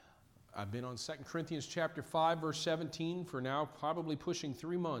I've been on 2 Corinthians chapter 5, verse 17 for now probably pushing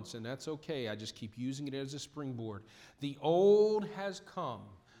 3 months, and that's okay. I just keep using it as a springboard. The old has come.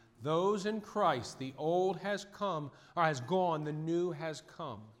 Those in Christ, the old has come, or has gone, the new has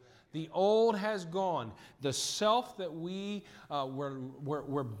come. The old has gone. The self that we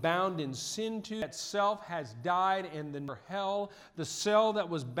were bound in sin to, that self has died in the hell. The self that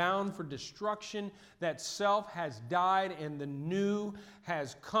was bound for destruction, that self has died and the new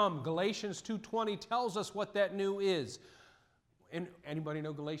has come. Galatians 2:20 tells us what that new is. And anybody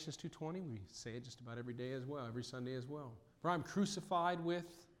know Galatians 2:20? We say it just about every day as well, every Sunday as well. For I'm crucified with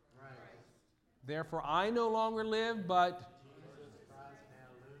Christ. Therefore I no longer live, but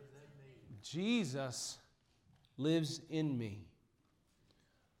Jesus lives in me.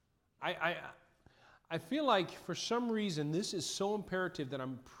 I feel like for some reason this is so imperative that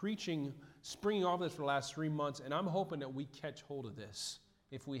I'm preaching, springing off this for the last 3 months, and I'm hoping that we catch hold of this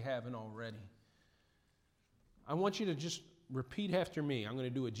if we haven't already. I want you to just repeat after me. I'm going to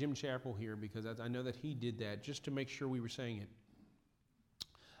do a Jim Chappell here because I know that he did that just to make sure we were saying it.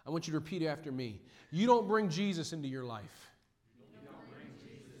 I want you to repeat after me. You don't bring Jesus into your life.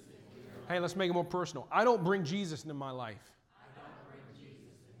 Hey, let's make it more personal. I don't bring Jesus into my life.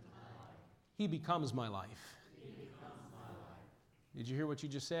 He becomes my life. Did you hear what you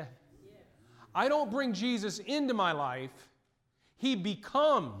just said? Yeah. I don't bring Jesus into my life. He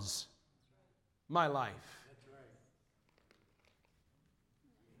becomes my life. That's right.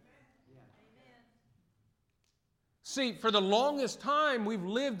 See, for the longest time we've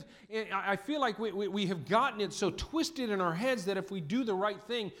lived, I feel like we have gotten it so twisted in our heads that if we do the right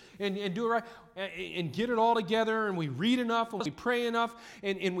thing and do it right and get it all together and we read enough and we pray enough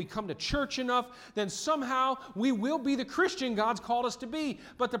and we come to church enough, then somehow we will be the Christian God's called us to be.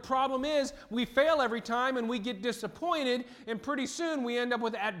 But the problem is we fail every time and we get disappointed, and pretty soon we end up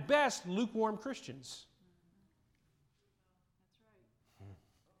with, at best, lukewarm Christians.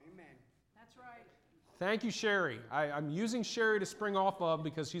 Thank you, Sherry. I'm using Sherry to spring off of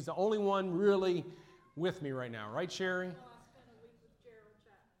because she's the only one really with me right now. Right, Sherry? No, I spent a week with Gerald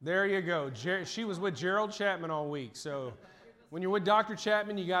Chapman. There you go. She was with Gerald Chapman all week. So when you're with Dr.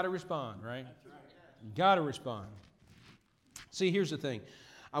 Chapman, you got to respond, right? You got to respond. See, here's the thing.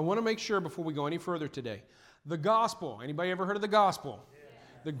 I want to make sure before we go any further today, the gospel. Anybody ever heard of the gospel? Yeah.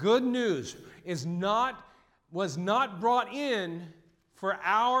 The good news was not brought in for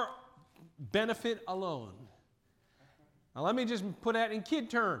our benefit alone. Now let me just put that in kid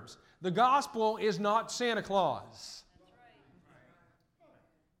terms. The gospel is not Santa Claus.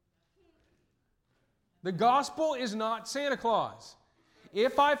 The gospel is not Santa Claus.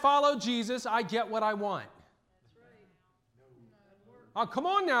 If I follow Jesus, I get what I want. Come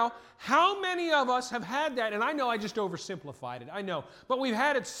on now. How many of us have had that? And I know I just oversimplified it. I know. But we've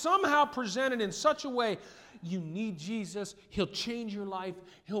had it somehow presented in such a way. You need Jesus. He'll change your life.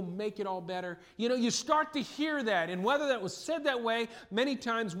 He'll make it all better. You know, you start to hear that. And whether that was said that way, many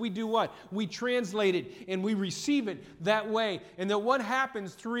times we do what? We translate it and we receive it that way. And then what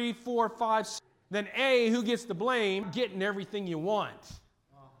happens 3, 4, 5, 6? Then A, who gets the blame? Getting everything you want.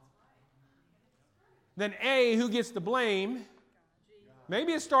 Then A, who gets the blame?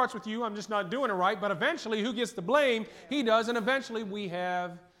 Maybe it starts with you. I'm just not doing it right. But eventually, who gets the blame? He does. And eventually, we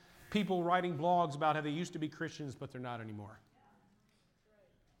have people writing blogs about how they used to be Christians, but they're not anymore.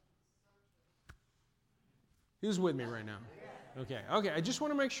 Who's with me right now? Okay. I just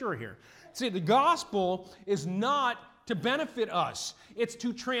want to make sure here. See, the gospel is not to benefit us. It's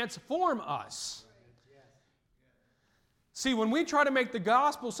to transform us. See, when we try to make the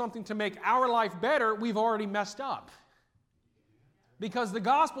gospel something to make our life better, we've already messed up. Because the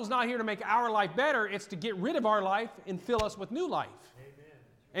gospel's not here to make our life better. It's to get rid of our life and fill us with new life.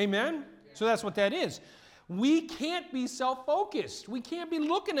 Amen? So that's what that is. We can't be self-focused. We can't be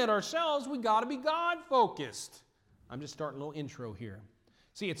looking at ourselves. We got to be God-focused. I'm just starting a little intro here.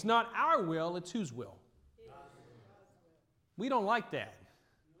 See, it's not our will, it's whose will. We don't like that.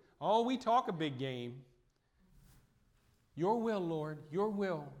 Oh, we talk a big game. Your will, Lord, your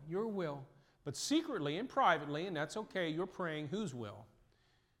will, your will. But secretly and privately, and that's okay, you're praying whose will?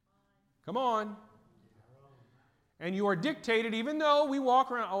 Come on. And you are dictated, even though we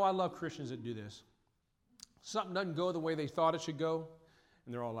walk around, I love Christians that do this. Something doesn't go the way they thought it should go,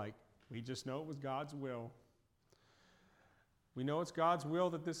 and they're all like, we just know it was God's will. We know it's God's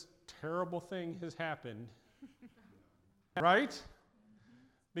will that this terrible thing has happened. Right?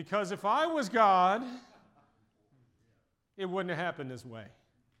 Because if I was God, it wouldn't have happened this way.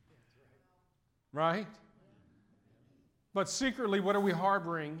 Right? But secretly, what are we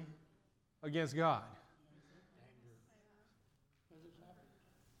harboring against God?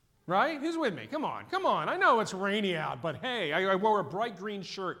 Right? Who's with me? Come on, come on. I know it's rainy out, but hey, I wore a bright green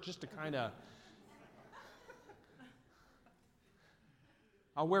shirt just to kind of...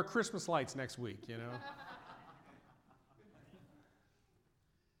 I'll wear Christmas lights next week, you know.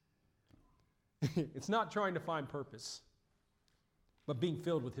 It's not trying to find purpose, but being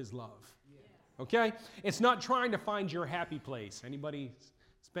filled with His love. Okay? It's not trying to find your happy place. Anybody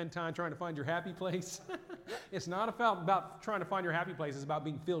spend time trying to find your happy place? It's not about trying to find your happy place. It's about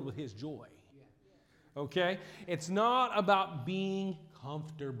being filled with His joy. Okay? It's not about being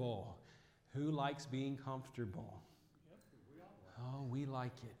comfortable. Who likes being comfortable? Oh, we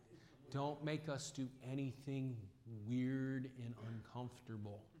like it. Don't make us do anything weird and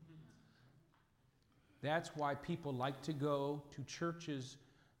uncomfortable. That's why people like to go to churches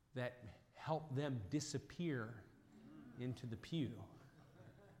that help them disappear into the pew.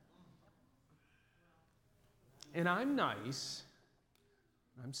 And I'm nice.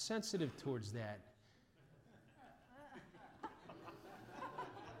 I'm sensitive towards that.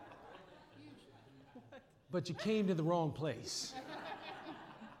 But you came to the wrong place.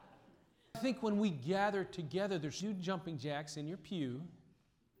 I think when we gather together, there's few jumping jacks in your pew.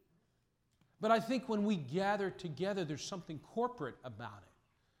 But I think when we gather together, there's something corporate about it.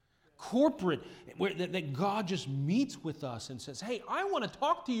 Corporate, that God just meets with us and says, hey, I want to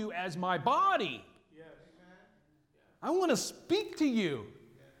talk to you as my body. Yes. I want to speak to you.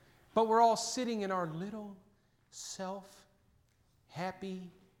 Yes. But we're all sitting in our little self-happy,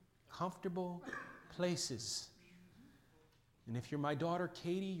 comfortable places. And if you're my daughter,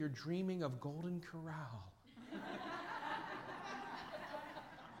 Katie, you're dreaming of Golden Corral.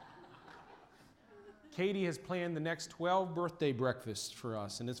 Katie has planned the next 12 birthday breakfasts for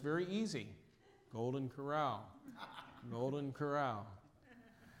us, and it's very easy. Golden Corral. Golden Corral.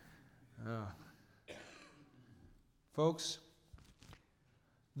 Folks,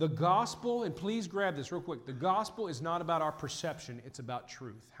 the gospel, and please grab this real quick, the gospel is not about our perception, it's about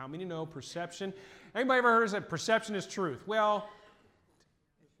truth. How many know perception? Anybody ever heard that perception is truth? Well,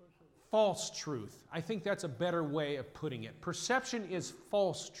 false truth. I think that's a better way of putting it. Perception is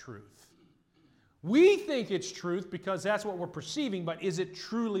false truth. We think it's truth because that's what we're perceiving, but is it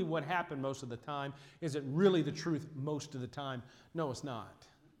truly what happened most of the time? Is it really the truth most of the time? No, it's not.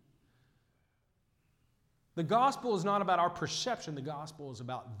 The gospel is not about our perception. The gospel is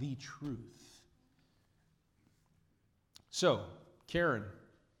about the truth. So, Karen,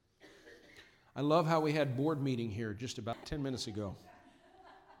 I love how we had board meeting here just about 10 minutes ago.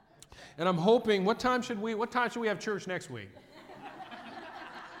 And I'm hoping, what time should we have church next week?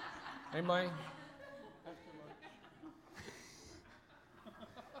 Anybody?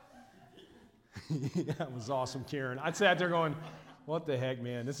 That was awesome, Karen. I sat there going, what the heck,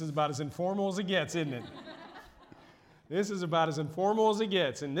 man? This is about as informal as it gets, isn't it? This is about as informal as it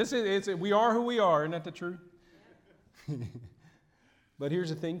gets. And we are who we are. Isn't that the truth? But here's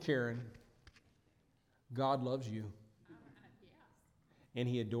the thing, Karen. God loves you. And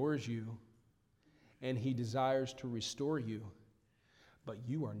He adores you. And He desires to restore you. But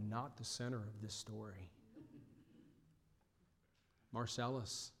you are not the center of this story.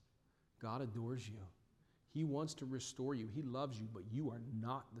 Marcellus, God adores you. He wants to restore you. He loves you, but you are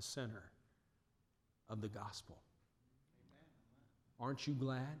not the center of the gospel. Aren't you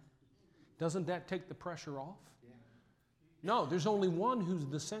glad? Doesn't that take the pressure off? No, there's only one who's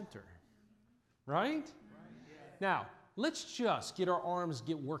the center. Right? Now, let's just get our arms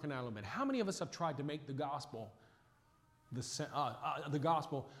working out a little bit. How many of us have tried to make the gospel the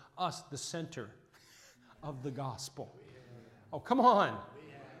center of the gospel? Oh, come on.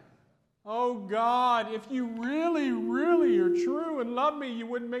 Oh, God, if you really, really are true and love me, you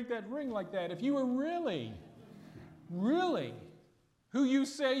wouldn't make that ring like that. If you were really, really who you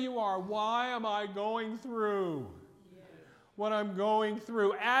say you are, why am I going through what I'm going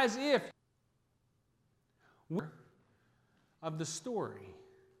through? As if of the story.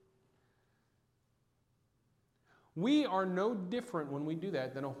 We are no different when we do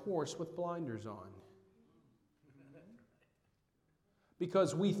that than a horse with blinders on.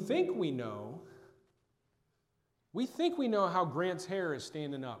 Because we think we know how Grant's hair is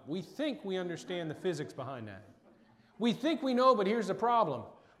standing up. We think we understand the physics behind that. We think we know, but here's the problem.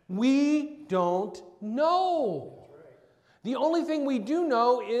 We don't know. The only thing we do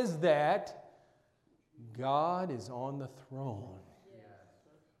know is that God is on the throne.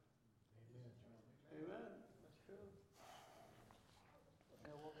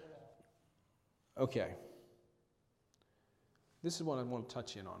 Okay. This is what I want to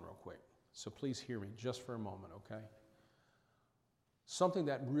touch in on real quick. So please hear me just for a moment, okay? Something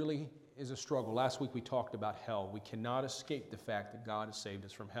that really is a struggle. Last week we talked about hell. We cannot escape the fact that God has saved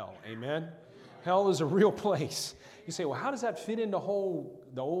us from hell. Amen? Hell is a real place. You say, well, how does that fit into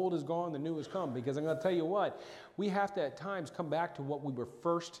the old is gone, the new has come? Because I'm going to tell you what, we have to at times come back to what we were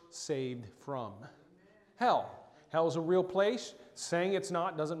first saved from. Hell. Hell is a real place. Saying it's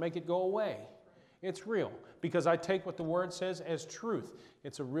not doesn't make it go away. It's real. Because I take what the Word says as truth.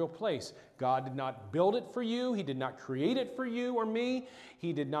 It's a real place. God did not build it for you. He did not create it for you or me.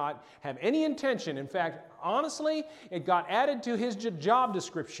 He did not have any intention. In fact, honestly, it got added to His job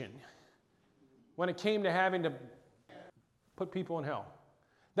description when it came to having to put people in hell.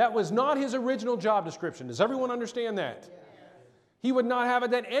 That was not His original job description. Does everyone understand that? He would not have it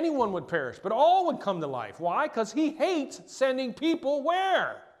that anyone would perish, but all would come to life. Why? Because He hates sending people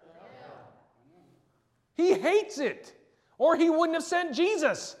where? He hates it. Or He wouldn't have sent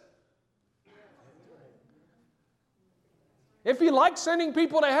Jesus. If He liked sending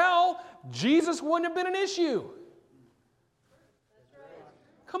people to hell, Jesus wouldn't have been an issue.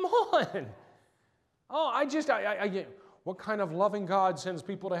 Come on. Oh, what kind of loving God sends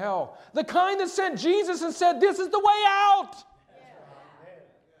people to hell? The kind that sent Jesus and said, this is the way out.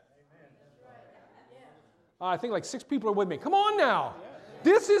 I think like 6 people are with me. Come on now.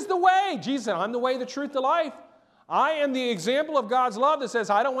 This is the way. Jesus said, I'm the way, the truth, the life. I am the example of God's love that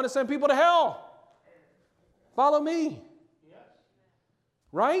says, I don't want to send people to hell. Follow me.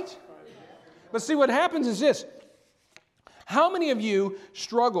 Right? But see, what happens is this. How many of you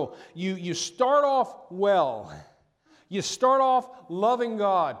struggle? You start off well. You start off loving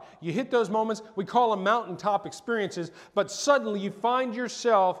God. You hit those moments, we call them mountaintop experiences, but suddenly you find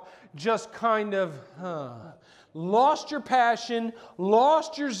yourself just kind of lost your passion,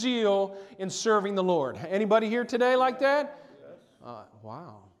 lost your zeal in serving the Lord. Anybody here today like that?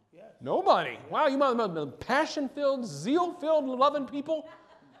 Wow. Yes. Nobody. Wow, you might have been passion-filled, zeal-filled, loving people.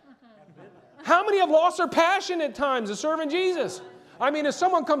 How many have lost their passion at times of serving Jesus? I mean, if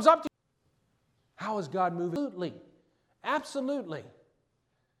someone comes up to you, how is God moving? Absolutely. Absolutely.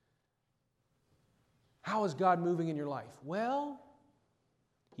 How is God moving in your life? Well,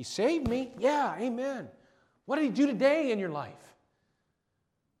 He saved me. Yeah, amen. What did He do today in your life?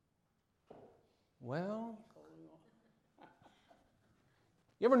 Well,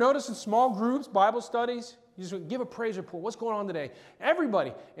 you ever notice in small groups, Bible studies, you just give a praise report. What's going on today?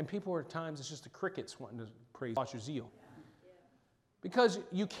 Everybody. And people are at times, it's just the crickets wanting to praise. Lost your zeal. Because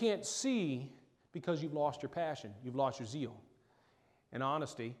you can't see because you've lost your passion. You've lost your zeal. In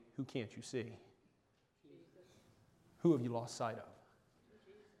honesty, who can't you see? Who have you lost sight of?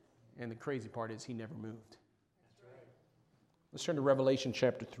 And the crazy part is He never moved. Let's turn to Revelation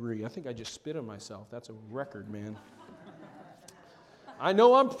chapter 3. I think I just spit on myself. That's a record, man. I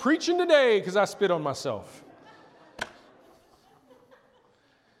know I'm preaching today because I spit on myself.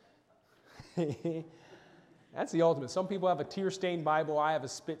 That's the ultimate. Some people have a tear-stained Bible. I have a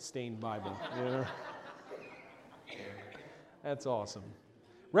spit-stained Bible. You know? That's awesome.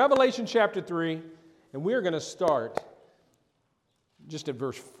 Revelation chapter 3, and we're going to start just at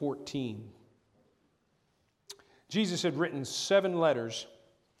verse 14. Jesus had written 7 letters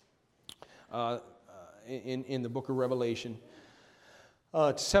in the book of Revelation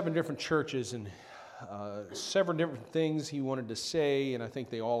to 7 different churches and 7 different things He wanted to say, and I think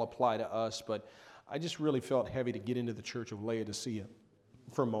they all apply to us, but I just really felt heavy to get into the church of Laodicea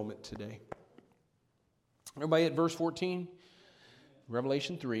for a moment today. Everybody at verse 14?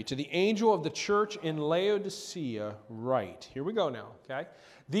 Revelation 3. To the angel of the church in Laodicea write. Here we go now, okay?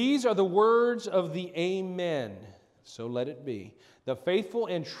 These are the words of the Amen. So let it be. The faithful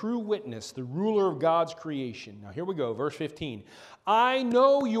and true witness, the ruler of God's creation. Now here we go, verse 15. I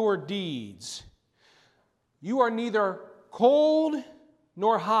know your deeds. You are neither cold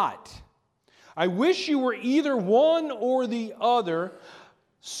nor hot. I wish you were either one or the other.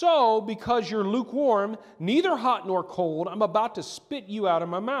 So, because you're lukewarm, neither hot nor cold, I'm about to spit you out of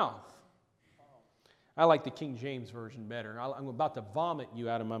my mouth. I like the King James Version better. I'm about to vomit you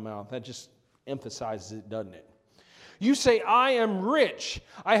out of my mouth. That just emphasizes it, doesn't it? You say, I am rich,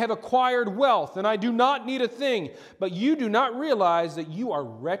 I have acquired wealth, and I do not need a thing. But you do not realize that you are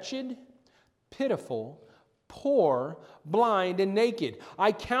wretched, pitiful, poor, blind, and naked.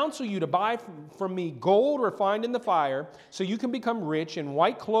 I counsel you to buy from me gold refined in the fire, so you can become rich, and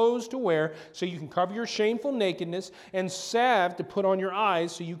white clothes to wear, so you can cover your shameful nakedness, and salve to put on your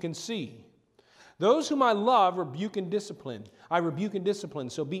eyes, so you can see. Those whom I love rebuke and discipline. I rebuke and discipline.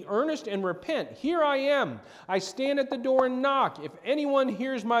 So be earnest and repent. Here I am. I stand at the door and knock. If anyone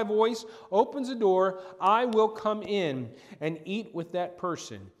hears my voice, opens the door, I will come in and eat with that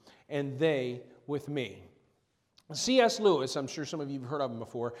person, and they with me. C.S. Lewis, I'm sure some of you have heard of him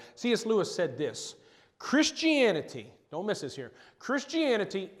before, C.S. Lewis said this: Christianity, don't miss this here,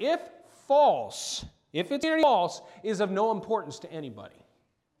 Christianity, if it's false, is of no importance to anybody.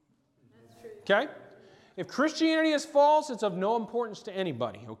 Okay? If Christianity is false, it's of no importance to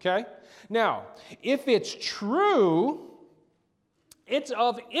anybody, okay? Now, if it's true, it's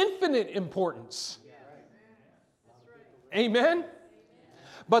of infinite importance. Amen?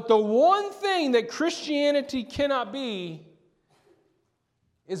 But the one thing that Christianity cannot be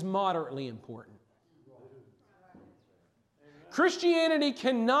is moderately important. Christianity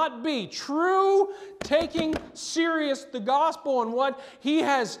cannot be true, taking serious the gospel and what He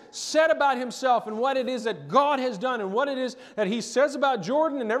has said about Himself and what it is that God has done and what it is that He says about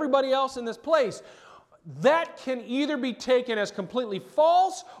Jordan and everybody else in this place. That can either be taken as completely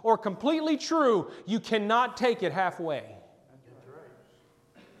false or completely true. You cannot take it halfway. That's right.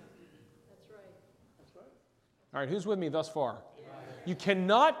 That's right. All right, who's with me thus far? You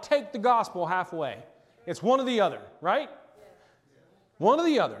cannot take the gospel halfway. It's one or the other, right? One or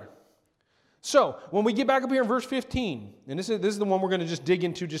the other. So, when we get back up here in verse 15, and this is the one we're going to just dig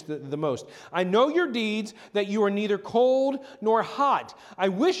into just the most. I know your deeds, that you are neither cold nor hot. I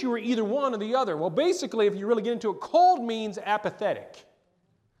wish you were either one or the other. Well, basically, if you really get into it, cold means apathetic.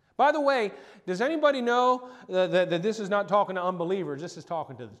 By the way, does anybody know that this is not talking to unbelievers? This is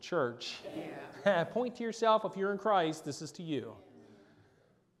talking to the church. Yeah. Point to yourself. If you're in Christ, this is to you.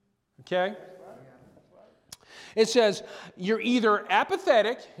 Okay? It says, you're either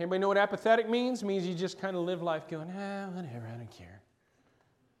apathetic. Anybody know what apathetic means? It means you just kind of live life going, whatever, I don't care.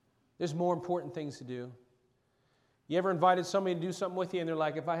 There's more important things to do. You ever invited somebody to do something with you and they're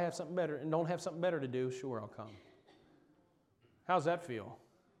like, if I have something better and don't have something better to do, sure, I'll come. How's that feel?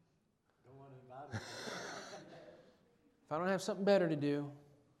 Don't want to invite us. If I don't have something better to do.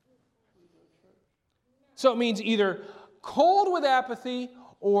 So it means either cold with apathy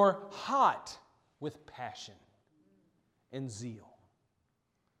or hot with passion and zeal.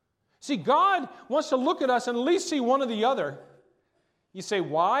 See, God wants to look at us and at least see one or the other. You say,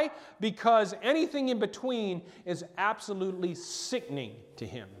 why? Because anything in between is absolutely sickening to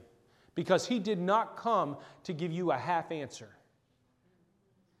Him. Because He did not come to give you a half answer.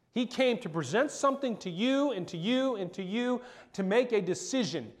 He came to present something to you and to you and to you to make a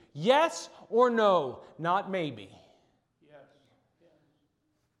decision. Yes or no, not maybe.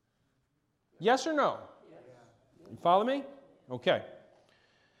 Yes or no? You follow me? Okay.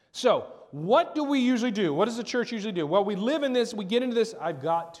 So, what do we usually do? What does the church usually do? Well, we live in this, we get into this I've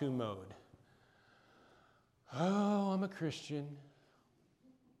got to mode. Oh, I'm a Christian.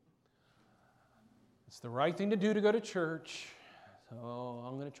 It's the right thing to do to go to church. So,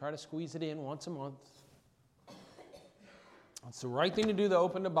 I'm going to try to squeeze it in once a month. It's the right thing to do to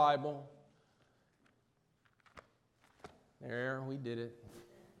open the Bible. There, we did it.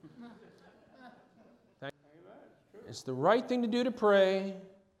 It's the right thing to do to pray.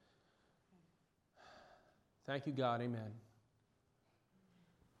 Thank you, God. Amen.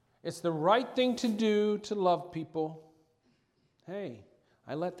 It's the right thing to do to love people. Hey,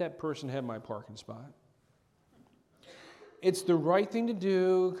 I let that person have my parking spot. It's the right thing to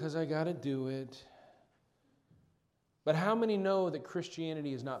do because I got to do it. But how many know that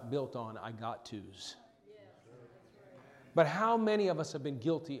Christianity is not built on I got tos? But how many of us have been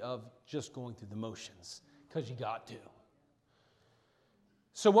guilty of just going through the motions? Because you got to.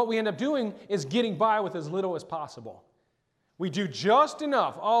 So what we end up doing is getting by with as little as possible. We do just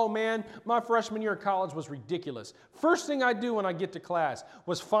enough. Oh man, my freshman year of college was ridiculous. First thing I do when I get to class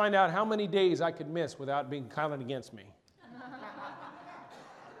was find out how many days I could miss without being counted against me.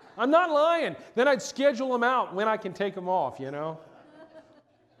 I'm not lying. Then I'd schedule them out when I can take them off, you know.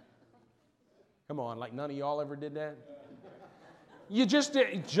 Come on, like none of y'all ever did that? You just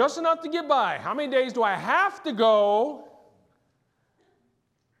enough to get by. How many days do I have to go?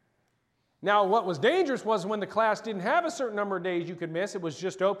 Now, what was dangerous was when the class didn't have a certain number of days you could miss. It was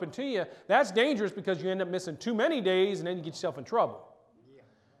just open to you. That's dangerous because you end up missing too many days and then you get yourself in trouble. Yeah.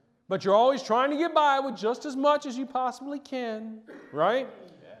 But you're always trying to get by with just as much as you possibly can, right?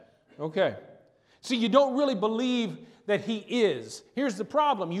 Okay. So you don't really believe that He is. Here's the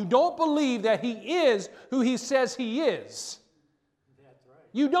problem. You don't believe that He is who He says He is.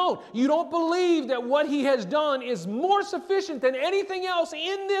 You don't. You don't believe that what He has done is more sufficient than anything else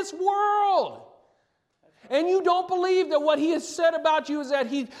in this world. And you don't believe that what He has said about you is that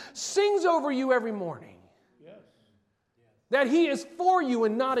He sings over you every morning. Yes. That He is for you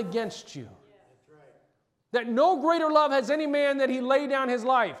and not against you. That's right. That no greater love has any man that He laid down His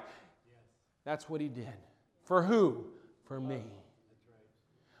life. Yes. That's what He did. For who? For me. That's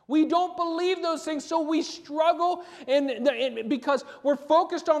right. We don't believe those things, so we struggle and because we're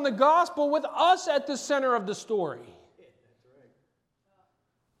focused on the gospel with us at the center of the story.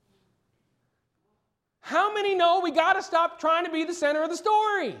 How many know we got to stop trying to be the center of the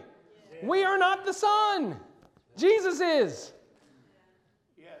story? Yeah. We are not the Son. Jesus is.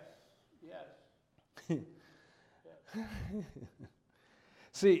 Yes.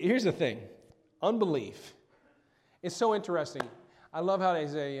 See, here's the thing. Unbelief. It's so interesting. I love how they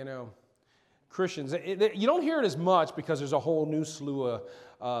say, Christians. You don't hear it as much because there's a whole new slew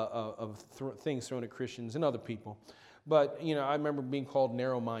of things thrown at Christians and other people. But, I remember being called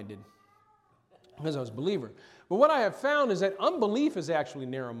narrow-minded because I was a believer. But what I have found is that unbelief is actually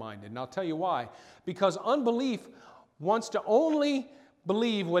narrow-minded. And I'll tell you why. Because unbelief wants to only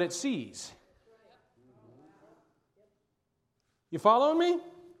believe what it sees. You following me?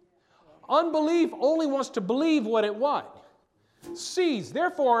 Unbelief only wants to believe what it what? Sees.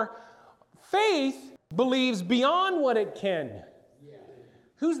 Therefore, faith believes beyond what it can. Yeah.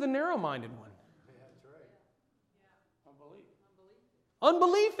 Who's the narrow-minded one? That's right.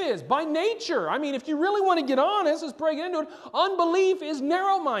 Unbelief is, by nature. I mean, if you really want to get honest, let's break into it. Unbelief is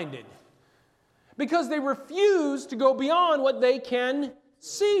narrow-minded. Because they refuse to go beyond what they can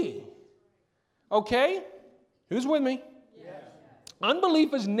see. Okay? Who's with me? Yes.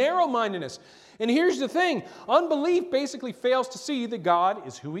 Unbelief is narrow-mindedness. And here's the thing. Unbelief basically fails to see that God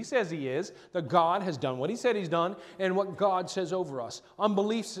is who He says He is, that God has done what He said He's done, and what God says over us.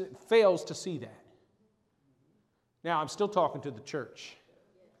 Unbelief fails to see that. Now, I'm still talking to the church.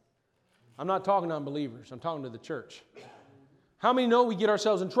 I'm not talking to unbelievers. I'm talking to the church. How many know we get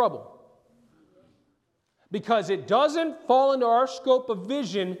ourselves in trouble? Because it doesn't fall into our scope of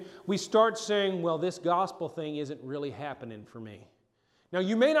vision, we start saying, well, this gospel thing isn't really happening for me. Now,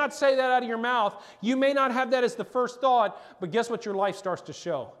 you may not say that out of your mouth. You may not have that as the first thought, but guess what your life starts to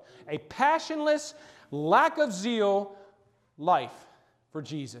show? A passionless, lack of zeal life for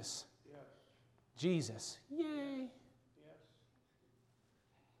Jesus. Yes. Jesus. Yay. Yes.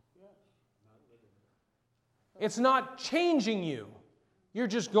 Yes. It's not changing you. You're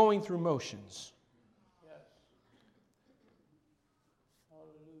just going through motions. Yes.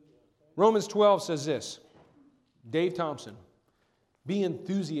 Romans 12 says this. Dave Thompson. Be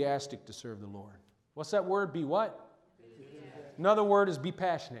enthusiastic to serve the Lord. What's that word? Be what? Another word is be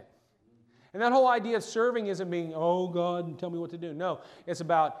passionate. And that whole idea of serving isn't being, oh, God, tell me what to do. No, it's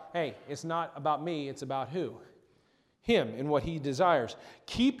about, hey, it's not about me. It's about who? Him and what He desires.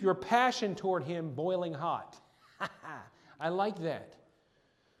 Keep your passion toward Him boiling hot. I like that.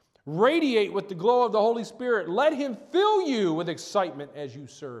 Radiate with the glow of the Holy Spirit. Let Him fill you with excitement as you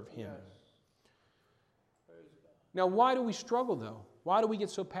serve Him. Now, why do we struggle, though? Why do we get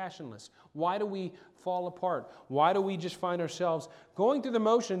so passionless? Why do we fall apart? Why do we just find ourselves going through the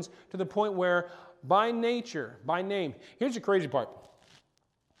motions to the point where by nature, by name, here's the crazy part.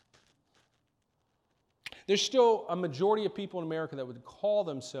 There's still a majority of people in America that would call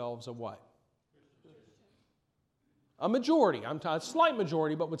themselves a what? A majority, a slight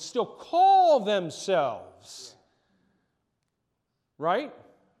majority, but would still call themselves. Right?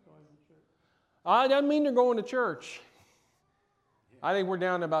 I doesn't mean they're going to church. I think we're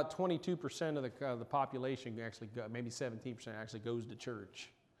down to about 22% of the population actually, maybe 17% actually goes to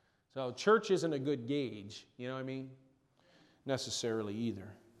church. So church isn't a good gauge, you know what I mean? Necessarily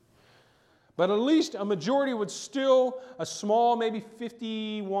either. But at least a majority would still, a small, maybe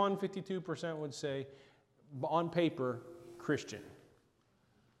 51, 52% would say, on paper, Christian.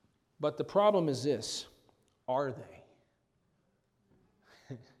 But the problem is this, are they?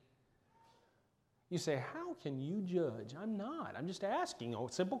 You say, how can you judge? I'm not. I'm just asking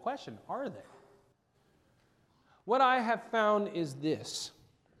a simple question. Are they? What I have found is this.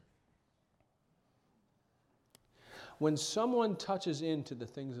 When someone touches into the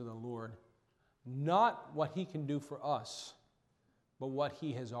things of the Lord, not what He can do for us, but what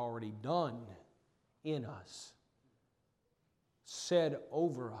He has already done in us, said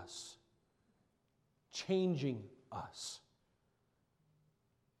over us, changing us.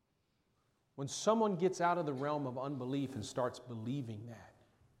 When someone gets out of the realm of unbelief and starts believing that,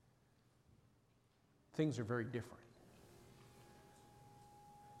 things are very different.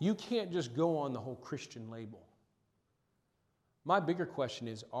 You can't just go on the whole Christian label. My bigger question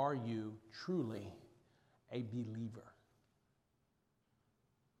is, are you truly a believer?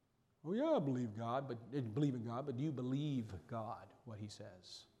 Oh yeah, I believe in God, but do you believe God, what He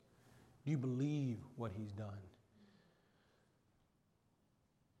says? Do you believe what He's done?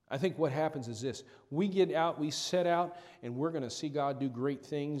 I think what happens is this. We get out, we set out, and we're going to see God do great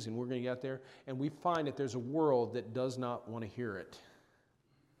things, and we're going to get out there, and we find that there's a world that does not want to hear it.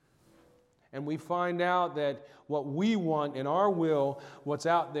 And we find out that what we want in our will, what's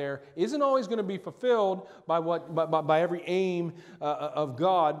out there, isn't always going to be fulfilled by every aim of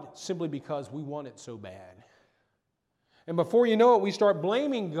God simply because we want it so bad. And before you know it, we start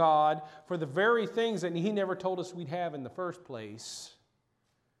blaming God for the very things that He never told us we'd have in the first place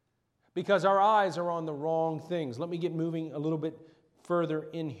because our eyes are on the wrong things. Let me get moving a little bit further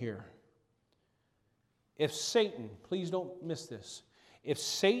in here. If Satan, please don't miss this, if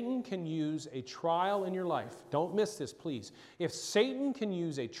Satan can use a trial in your life, don't miss this, please. If Satan can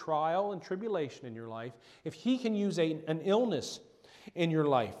use a trial and tribulation in your life, if he can use an illness in your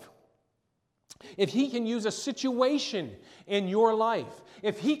life, if he can use a situation in your life,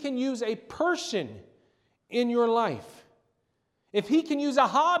 if he can use a person in your life, if he can use a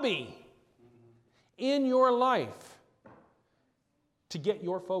hobby in your life to get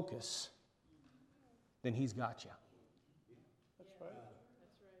your focus, then he's got you.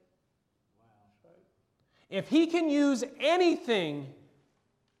 If he can use anything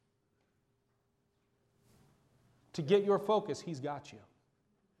to get your focus, he's got you.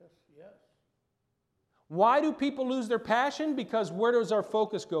 Yes. Why do people lose their passion? Because where does our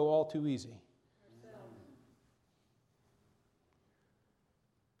focus go all too easy?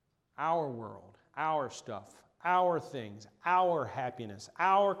 Our world, our stuff, our things, our happiness,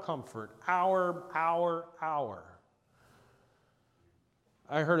 our comfort, our.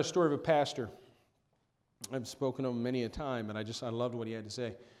 I heard a story of a pastor. I've spoken of him many a time, but I loved what he had to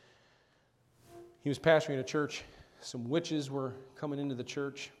say. He was pastoring a church. Some witches were coming into the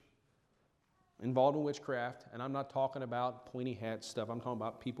church, involved in witchcraft, and I'm not talking about pointy hat stuff. I'm talking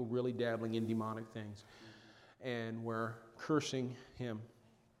about people really dabbling in demonic things, and were cursing him.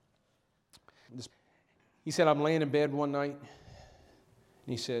 He said, I'm laying in bed one night, and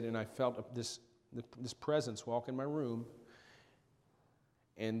he said, and I felt this presence walk in my room.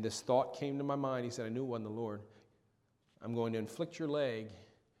 And this thought came to my mind. He said, I knew it wasn't the Lord. I'm going to inflict your leg,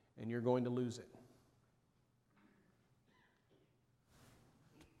 and you're going to lose it.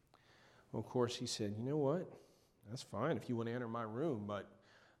 Well, of course, he said, you know what? That's fine if you want to enter my room, but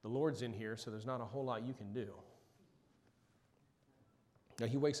the Lord's in here, so there's not a whole lot you can do. Now,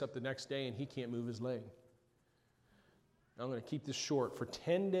 he wakes up the next day, and he can't move his leg. I'm going to keep this short. For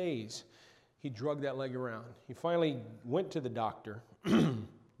 10 days, he drug that leg around. He finally went to the doctor.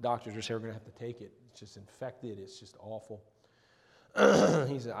 Doctors are saying, we're going to have to take it. It's just infected. It's just awful.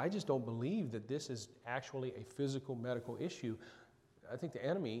 He said, I just don't believe that this is actually a physical medical issue. I think the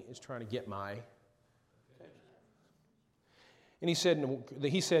enemy is trying to get my... And he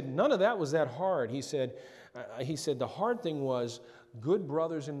said, none of that was that hard. He said, the hard thing was good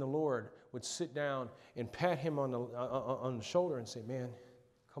brothers in the Lord would sit down and pat him on the shoulder and say, man,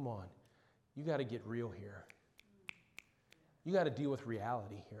 come on. You got to get real here. You got to deal with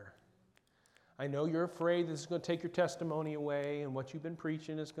reality here. I know you're afraid this is going to take your testimony away and what you've been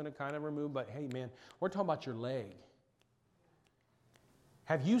preaching is going to kind of remove, but hey, man, we're talking about your leg.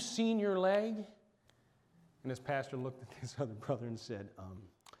 Have you seen your leg? And his pastor looked at his other brother and said,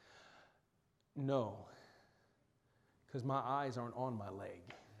 no, because my eyes aren't on my leg.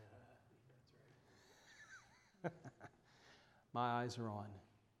 My eyes are on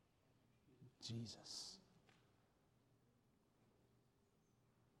Jesus.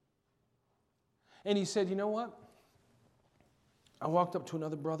 And he said, you know what? I walked up to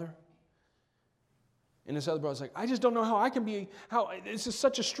another brother, and this other brother's like, I just don't know how I can be, this is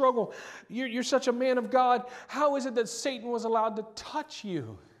such a struggle. You're such a man of God. How is it that Satan was allowed to touch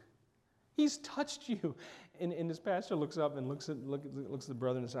you? He's touched you. And this pastor looks up and looks at the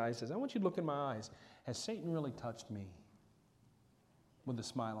brother in his eyes and says, I want you to look in my eyes. Has Satan really touched me? With a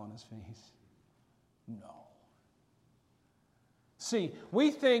smile on his face. No. See, we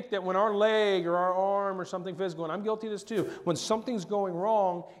think that when our leg or our arm or something physical, and I'm guilty of this too, when something's going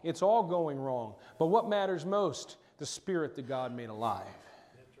wrong, it's all going wrong. But what matters most? The spirit that God made alive.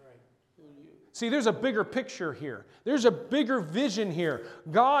 That's right. See, there's a bigger picture here. There's a bigger vision here.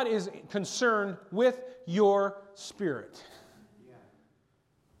 God is concerned with your spirit.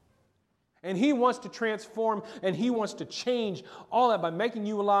 And He wants to transform and He wants to change all that by making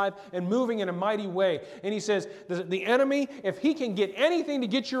you alive and moving in a mighty way. And He says, the enemy, if he can get anything to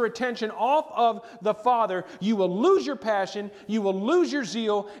get your attention off of the Father, you will lose your passion, you will lose your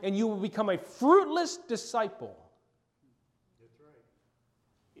zeal, and you will become a fruitless disciple. That's right.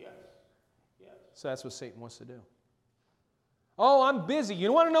 Yes. So that's what Satan wants to do. Oh, I'm busy.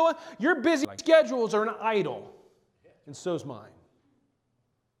 You want to know what? Your busy schedules are an idol. And so's mine.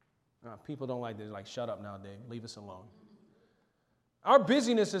 People don't like this. Like, shut up now, Dave. Leave us alone. Our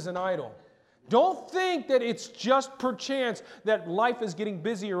busyness is an idol. Don't think that it's just perchance that life is getting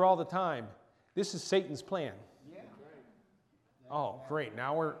busier all the time. This is Satan's plan. Oh, great.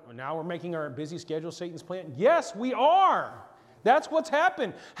 Now we're making our busy schedule Satan's plan. Yes, we are. That's what's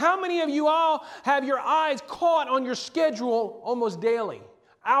happened. How many of you all have your eyes caught on your schedule almost daily,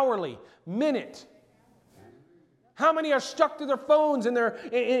 hourly, minute? How many are stuck to their phones and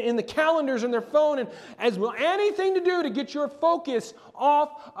in the calendars in their phone and as well anything to do to get your focus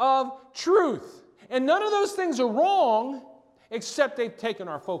off of truth? And none of those things are wrong except they've taken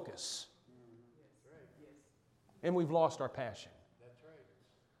our focus. And we've lost our passion.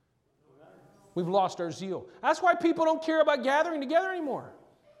 We've lost our zeal. That's why people don't care about gathering together anymore.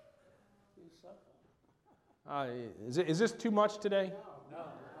 Is this too much today? No.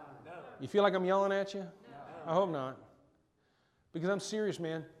 You feel like I'm yelling at you? I hope not. Because I'm serious,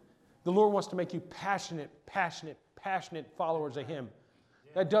 man. The Lord wants to make you passionate followers of Him.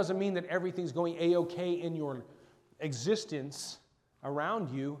 That doesn't mean that everything's going A-OK in your existence around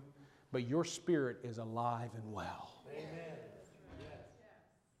you, but your spirit is alive and well. Amen.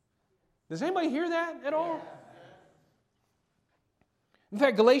 Does anybody hear that at all? In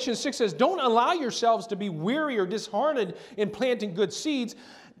fact, Galatians 6 says, don't allow yourselves to be weary or disheartened in planting good seeds.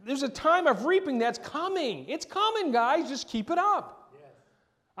 There's a time of reaping that's coming. It's coming, guys. Just keep it up. Yes.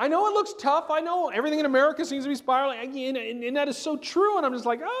 I know it looks tough. I know everything in America seems to be spiraling. And that is so true. And I'm just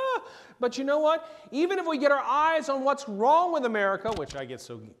like, But you know what? Even if we get our eyes on what's wrong with America, which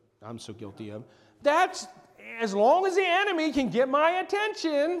I'm so guilty of, that's as long as the enemy can get my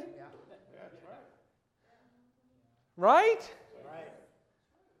attention. Right?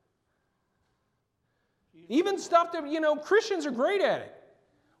 Even stuff that, Christians are great at it.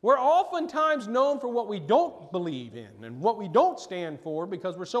 We're oftentimes known for what we don't believe in and what we don't stand for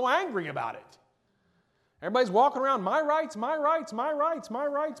because we're so angry about it. Everybody's walking around, my rights, my rights, my rights, my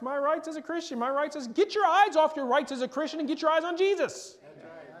rights, my rights as a Christian, my rights as... Get your eyes off your rights as a Christian and get your eyes on Jesus. That's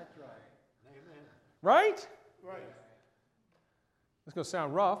right. Amen. Right? Right. It's going to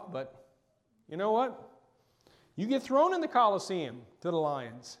sound rough, but you know what? You get thrown in the Colosseum to the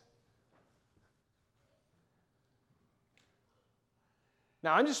lions.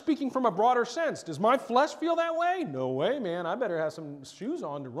 Now, I'm just speaking from a broader sense. Does my flesh feel that way? No way, man. I better have some shoes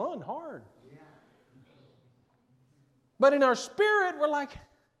on to run hard. Yeah. But in our spirit, we're like...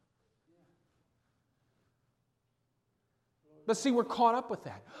 But see, we're caught up with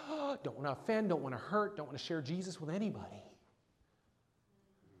that. Don't want to offend, don't want to hurt, don't want to share Jesus with anybody.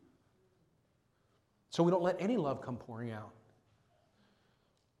 So we don't let any love come pouring out.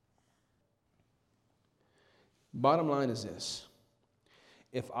 Bottom line is this.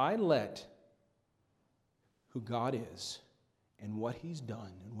 If I let who God is and what He's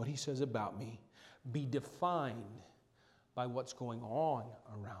done and what He says about me be defined by what's going on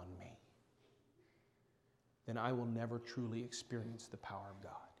around me, then I will never truly experience the power of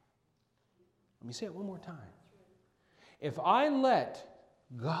God. Let me say it one more time. If I let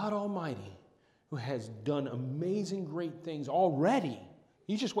God Almighty, who has done amazing, great things already,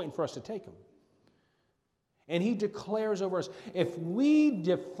 He's just waiting for us to take them. And He declares over us, if we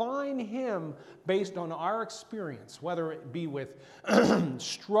define Him based on our experience, whether it be with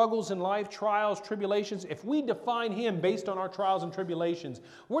struggles in life, trials, tribulations, if we define Him based on our trials and tribulations,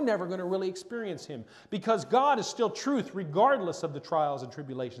 we're never going to really experience Him. Because God is still truth regardless of the trials and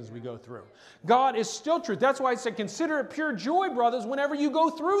tribulations we go through. God is still truth. That's why I said, consider it pure joy, brothers, whenever you go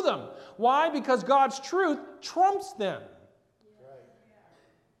through them. Why? Because God's truth trumps them.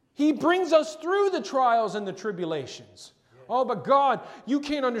 He brings us through the trials and the tribulations. Yeah. Oh, but God, you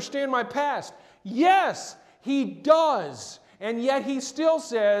can't understand my past. Yes, He does. And yet He still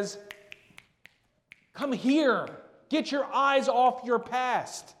says, come here. Get your eyes off your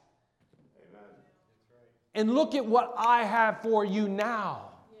past. Amen. And look at what I have for you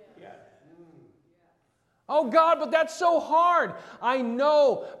now. Yeah. Oh, God, but that's so hard. I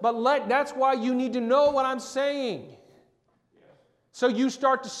know, but that's why you need to know what I'm saying. So you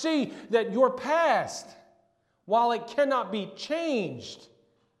start to see that your past, while it cannot be changed,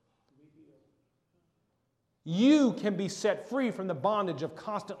 you can be set free from the bondage of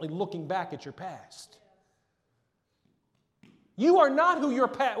constantly looking back at your past. You are not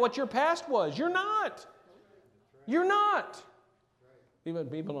what your past was. You're not. You're not.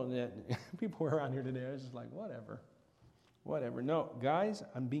 People around here today are just like, whatever. No, guys,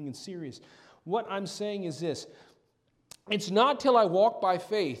 I'm being serious. What I'm saying is this. It's not till I walk by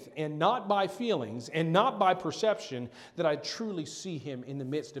faith and not by feelings and not by perception that I truly see Him in the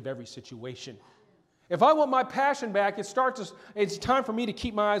midst of every situation. If I want my passion back, it's time for me to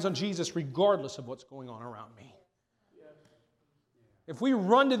keep my eyes on Jesus regardless of what's going on around me. if we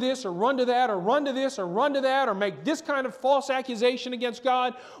run to this or run to that or run to this or run to that or make this kind of false accusation against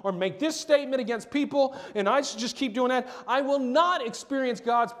God or make this statement against people and I just keep doing that, I will not experience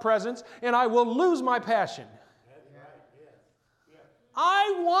God's presence and I will lose my passion.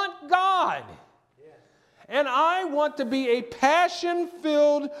 I want God. And I want to be a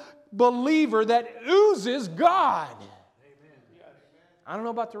passion-filled believer that oozes God. I don't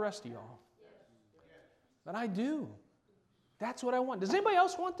know about the rest of y'all, but I do. That's what I want. Does anybody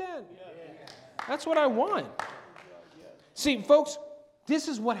else want that? That's what I want. See, folks, this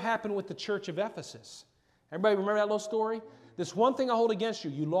is what happened with the church of Ephesus. Everybody remember that little story? This one thing I hold against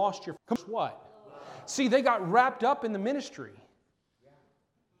you, you lost your... What? See, they got wrapped up in the ministry.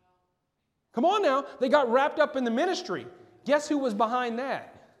 Come on now. They got wrapped up in the ministry. Guess who was behind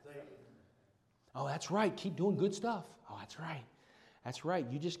that? Oh, that's right. Keep doing good stuff. Oh, that's right. That's right.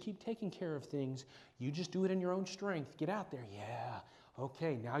 You just keep taking care of things. You just do it in your own strength. Get out there. Yeah.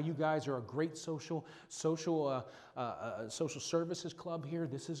 Okay. Now you guys are a great social services club here.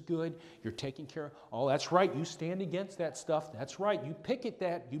 This is good. You're taking care of. Oh, that's right. You stand against that stuff. That's right. You picket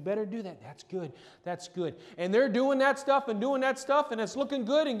that. You better do that. That's good. That's good. And they're doing that stuff, and it's looking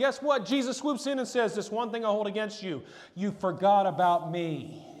good. And guess what? Jesus swoops in and says, "This one thing I hold against you. You forgot about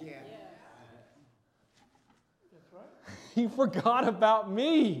me." You forgot about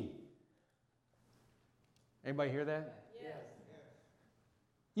me. Anybody hear that? Yes.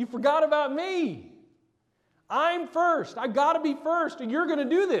 You forgot about me. I'm first. I got to be first, or you're going to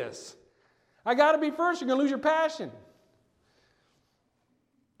do this. I got to be first. You're going to lose your passion.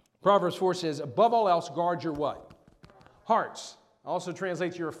 Proverbs 4 says, above all else, guard your what? Hearts. Also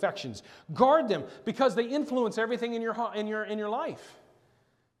translates your affections. Guard them because they influence everything in your life.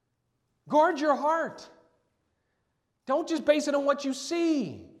 Guard your heart. Don't just base it on what you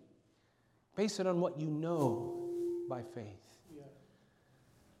see. Base it on what you know by faith.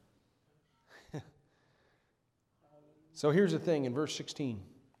 Yeah. So here's the thing in verse 16.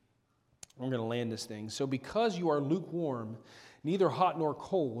 I'm going to land this thing. So because you are lukewarm, neither hot nor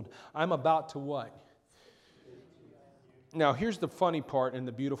cold, I'm about to what? Now here's the funny part and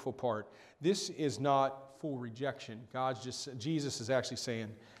the beautiful part. This is not full rejection. Jesus is actually saying,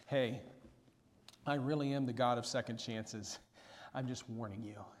 hey, I really am the God of second chances. I'm just warning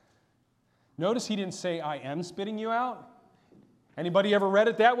you. Notice he didn't say, I am spitting you out. Anybody ever read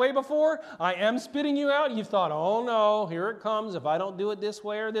it that way before? I am spitting you out. You've thought, oh no, here it comes if I don't do it this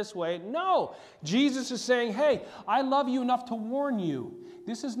way or this way. No. Jesus is saying, hey, I love you enough to warn you.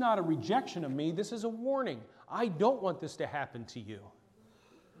 This is not a rejection of me. This is a warning. I don't want this to happen to you.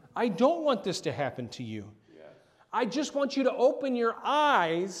 I don't want this to happen to you. Yes. I just want you to open your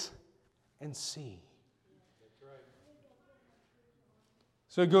eyes and see. That's right.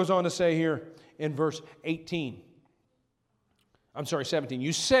 So it goes on to say here in verse 17.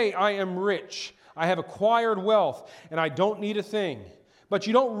 You say, I am rich, I have acquired wealth, and I don't need a thing. But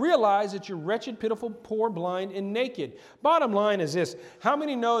you don't realize that you're wretched, pitiful, poor, blind, and naked. Bottom line is this. How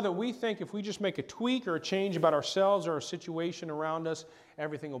many know that we think if we just make a tweak or a change about ourselves or our situation around us,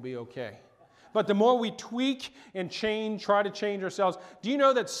 everything will be okay? But the more we tweak and change, try to change ourselves, do you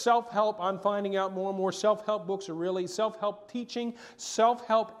know that self-help, I'm finding out more and more, self-help books are really self-help teaching,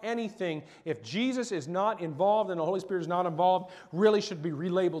 self-help anything. If Jesus is not involved and the Holy Spirit is not involved, really should be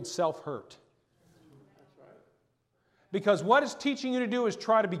relabeled self-hurt. Because what it's teaching you to do is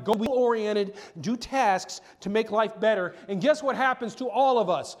try to be goal-oriented, do tasks to make life better. And guess what happens to all of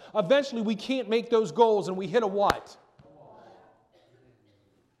us? Eventually we can't make those goals and we hit a what?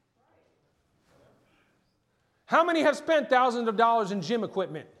 How many have spent thousands of dollars in gym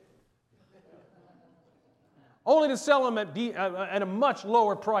equipment? Only to sell them at a much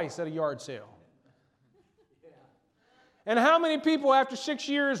lower price at a yard sale. And how many people after 6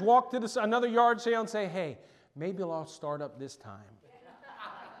 years walk to another yard sale and say, hey, maybe I'll start up this time.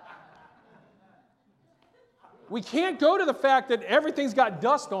 We can't go to the fact that everything's got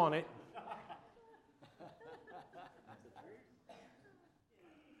dust on it.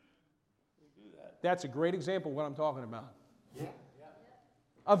 That's a great example of what I'm talking about. Yeah.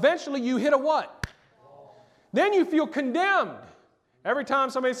 Eventually you hit a what? Then you feel condemned. Every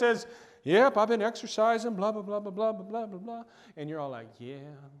time somebody says, yep, I've been exercising, blah, blah, blah, blah, blah, blah, blah, blah. And you're all like, yeah.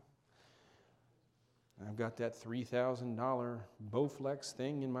 I've got that $3,000 Bowflex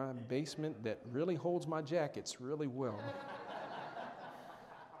thing in my basement that really holds my jackets really well.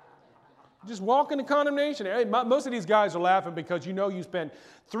 Just walk into condemnation. Hey, most of these guys are laughing because you know you spent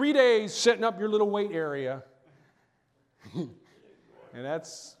 3 days setting up your little weight area. And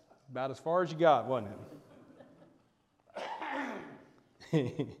that's about as far as you got, wasn't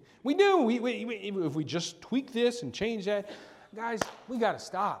it? We do. If we just tweak this and change that. Guys, we got to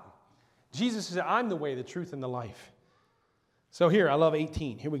stop. Jesus said, I'm the way, the truth, and the life. So here, I love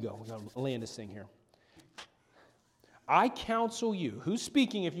 18. Here we go. We're going to land this thing here. I counsel you. Who's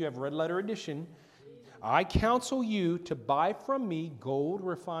speaking if you have red letter edition? I counsel you to buy from me gold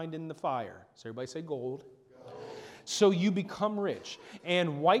refined in the fire. So everybody say gold. So you become rich.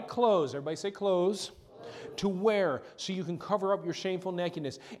 And white clothes. Everybody say clothes. To wear so you can cover up your shameful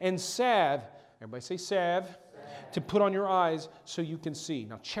nakedness. And salve. Everybody say salve. To put on your eyes so you can see.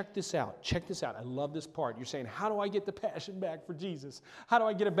 Now check this out. Check this out. I love this part. You're saying, how do I get the passion back for Jesus? How do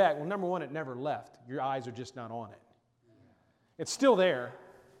I get it back? Well, number one, it never left. Your eyes are just not on it. It's still there.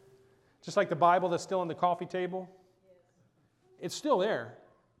 Just like the Bible that's still on the coffee table. It's still there.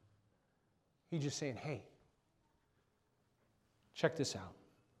 He's just saying, hey, check this out.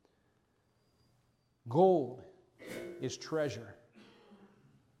 Gold is treasure.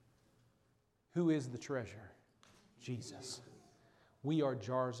 Who is the treasure? Jesus. We are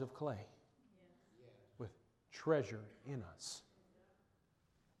jars of clay with treasure in us.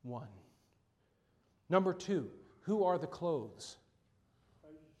 One. Number two, who are the clothes?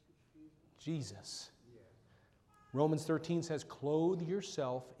 Jesus. Romans 13 says, clothe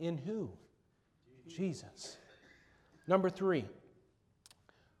yourself in who? Jesus. Number three,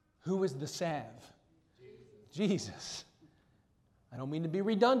 who is the salve? Jesus. I don't mean to be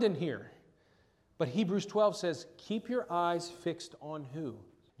redundant here, but Hebrews 12 says, keep your eyes fixed on who?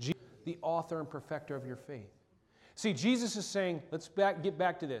 Jesus, the author and perfecter of your faith. See, Jesus is saying, let's get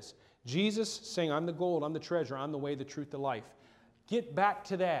back to this. Jesus saying, I'm the gold, I'm the treasure, I'm the way, the truth, the life. Get back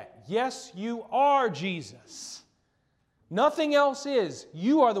to that. Yes, you are Jesus. Nothing else is.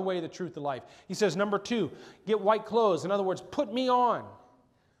 You are the way, the truth, the life. He says, number two, get white clothes. In other words, put me on.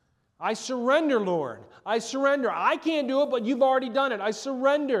 I surrender, Lord. I surrender. I can't do it, but you've already done it. I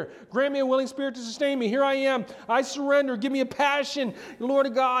surrender. Grant me a willing spirit to sustain me. Here I am. I surrender. Give me a passion, Lord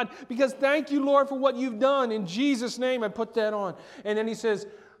of God, because thank you, Lord, for what you've done. In Jesus' name, I put that on. And then he says,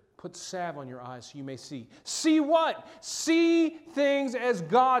 put salve on your eyes so you may see. See what? See things as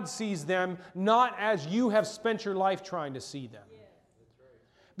God sees them, not as you have spent your life trying to see them.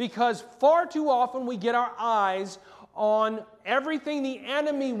 Because far too often we get our eyes on everything the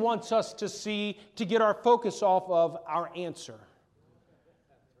enemy wants us to see to get our focus off of our answer.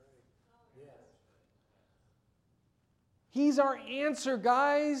 He's our answer,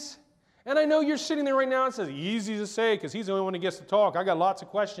 guys. And I know you're sitting there right now and says, easy to say because he's the only one who gets to talk. I got lots of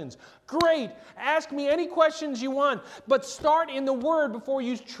questions. Great. Ask me any questions you want, but start in the Word before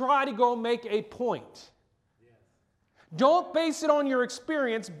you try to go make a point. Don't base it on your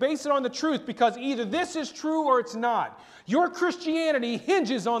experience, base it on the truth, because either this is true or it's not. Your Christianity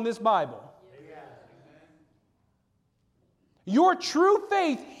hinges on this Bible. Your true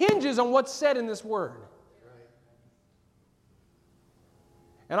faith hinges on what's said in this Word.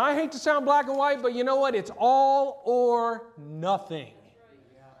 And I hate to sound black and white, but you know what? It's all or nothing.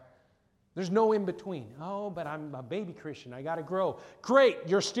 There's no in between. Oh, but I'm a baby Christian. I got to grow. Great.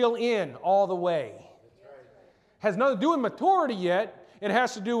 You're still in all the way. Has nothing to do with maturity yet. It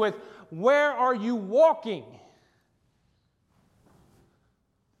has to do with where are you walking?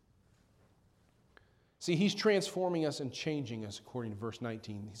 See, he's transforming us and changing us according to verse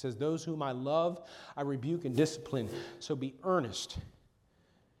 19. He says, those whom I love, I rebuke and discipline. So be earnest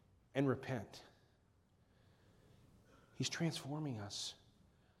and repent. He's transforming us.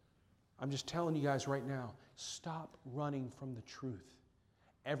 I'm just telling you guys right now, stop running from the truth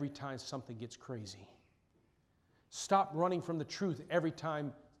every time something gets crazy. Stop running from the truth every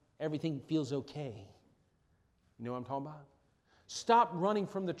time everything feels okay. You know what I'm talking about? Stop running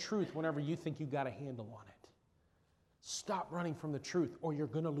from the truth whenever you think you got a handle on it. Stop running from the truth or you're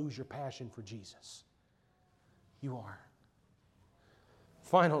going to lose your passion for Jesus. You are.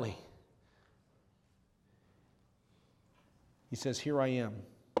 Finally, he says, here I am.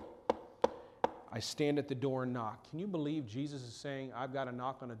 I stand at the door and knock. Can you believe Jesus is saying, I've got to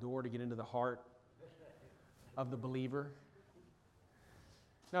knock on a door to get into the heart of the believer?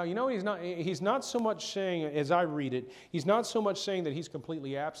 Now, you know, he's not so much saying, as I read it, he's not so much saying that he's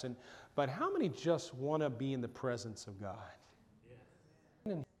completely absent, but how many just want to be in the presence of God?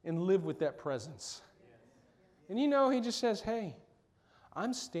 And live with that presence? And you know, he just says, hey,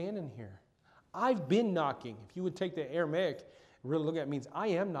 I'm standing here. I've been knocking. If you would take the Aramaic, really look at it, means I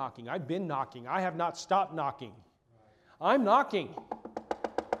am knocking. I've been knocking. I have not stopped knocking. I'm knocking.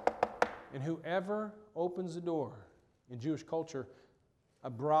 And whoever opens the door, in Jewish culture, a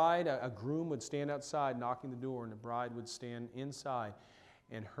bride, a groom would stand outside knocking the door, and the bride would stand inside.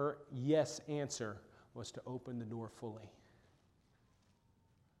 And her yes answer was to open the door fully.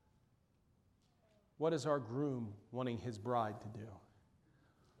 What is our groom wanting his bride to do?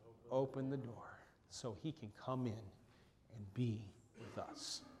 Open the door so he can come in and be with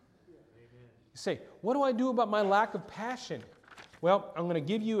us. You say, what do I do about my lack of passion? Well, I'm going to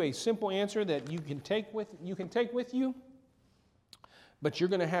give you a simple answer that you can take with you, but you're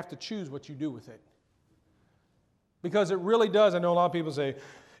going to have to choose what you do with it. Because it really does. I know a lot of people say,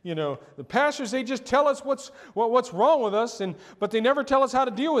 the pastors, they just tell us what's wrong with us, but they never tell us how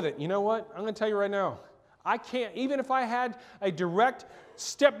to deal with it. You know what? I'm going to tell you right now. I can't, even if I had a direct,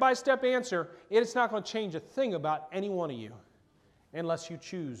 step-by-step answer, it's not going to change a thing about any one of you unless you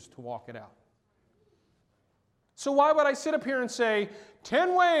choose to walk it out. So why would I sit up here and say,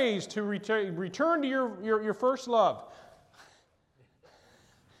 10 ways to return to your first love?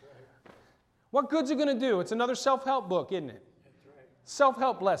 What good's it going to do? It's another self-help book, isn't it?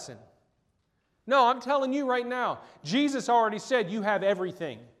 Self-help lesson. No, I'm telling you right now, Jesus already said, you have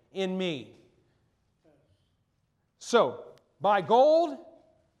everything in me. So, buy gold,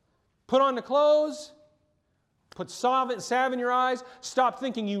 put on the clothes, put salve in your eyes, stop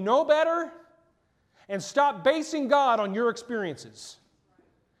thinking you know better, and stop basing God on your experiences.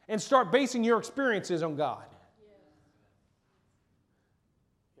 And start basing your experiences on God.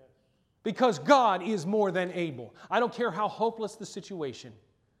 Because God is more than able. I don't care how hopeless the situation.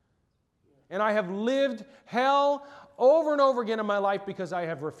 And I have lived hell over and over again in my life because I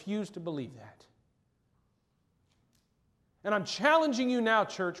have refused to believe that. And I'm challenging you now,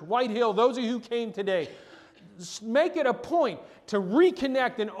 church, White Hill, those of you who came today, make it a point to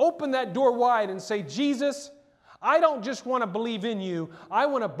reconnect and open that door wide and say, Jesus, I don't just want to believe in you, I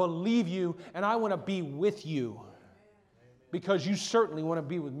want to believe you and I want to be with you. Because you certainly want to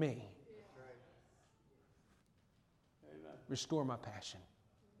be with me. Restore my passion.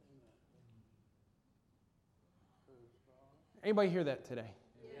 Anybody hear that today?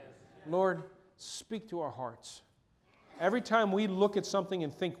 Yes. Lord, speak to our hearts. Every time we look at something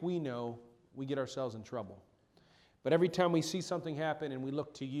and think we know, we get ourselves in trouble. But every time we see something happen and we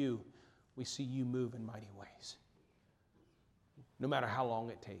look to you, we see you move in mighty ways. No matter how long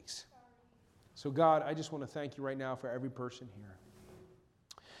it takes. So God, I just want to thank you right now for every person here.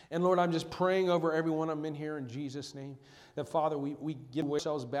 And Lord, I'm just praying over everyone I'm in here in Jesus' name. That Father, we give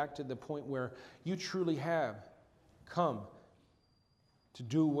ourselves back to the point where you truly have come to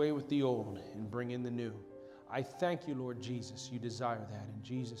do away with the old and bring in the new. I thank you, Lord Jesus. You desire that in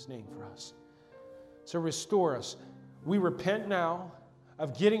Jesus' name for us. So restore us. We repent now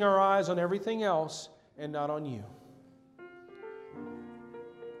of getting our eyes on everything else and not on you.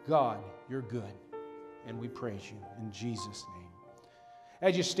 God, you're good. And we praise you in Jesus' name.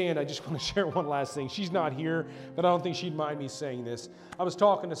 As you stand, I just want to share one last thing. She's not here, but I don't think she'd mind me saying this. I was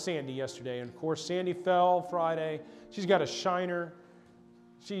talking to Sandy yesterday, and of course, Sandy fell Friday. She's got a shiner.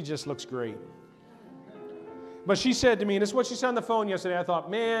 She just looks great. But she said to me, and this is what she said on the phone yesterday, I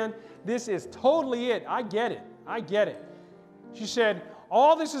thought, man, this is totally it. I get it. I get it. She said,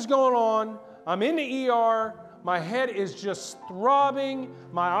 all this is going on. I'm in the ER. My head is just throbbing.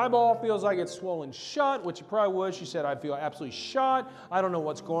 My eyeball feels like it's swollen shut, which it probably was. She said, I feel absolutely shot. I don't know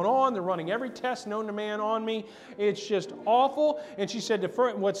what's going on. They're running every test known to man on me. It's just awful. And she said,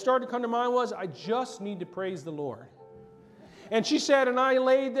 what started to come to mind was, I just need to praise the Lord. And she said, and I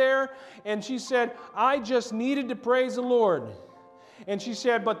laid there, and she said, I just needed to praise the Lord. And she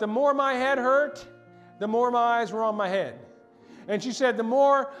said, but the more my head hurt, the more my eyes were on my head. And she said, the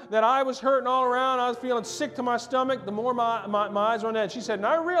more that I was hurting all around, I was feeling sick to my stomach, the more my eyes were on that. She said, and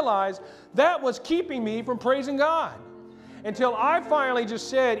I realized that was keeping me from praising God. Until I finally just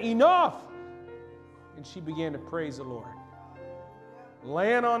said, enough. And she began to praise the Lord.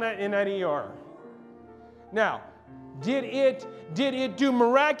 Laying on that in that ER. Now, did it do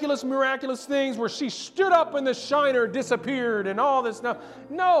miraculous things where she stood up and the shiner disappeared and all this stuff?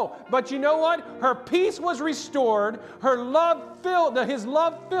 No, but you know what? Her peace was restored. His love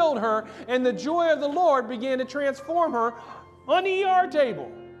filled her, and the joy of the Lord began to transform her on the ER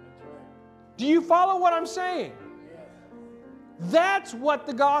table. Do you follow what I'm saying? That's what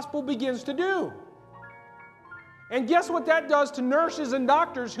the gospel begins to do. And guess what that does to nurses and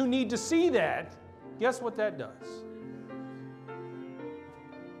doctors who need to see that? Guess what that does?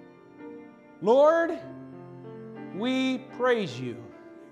 Lord, we praise you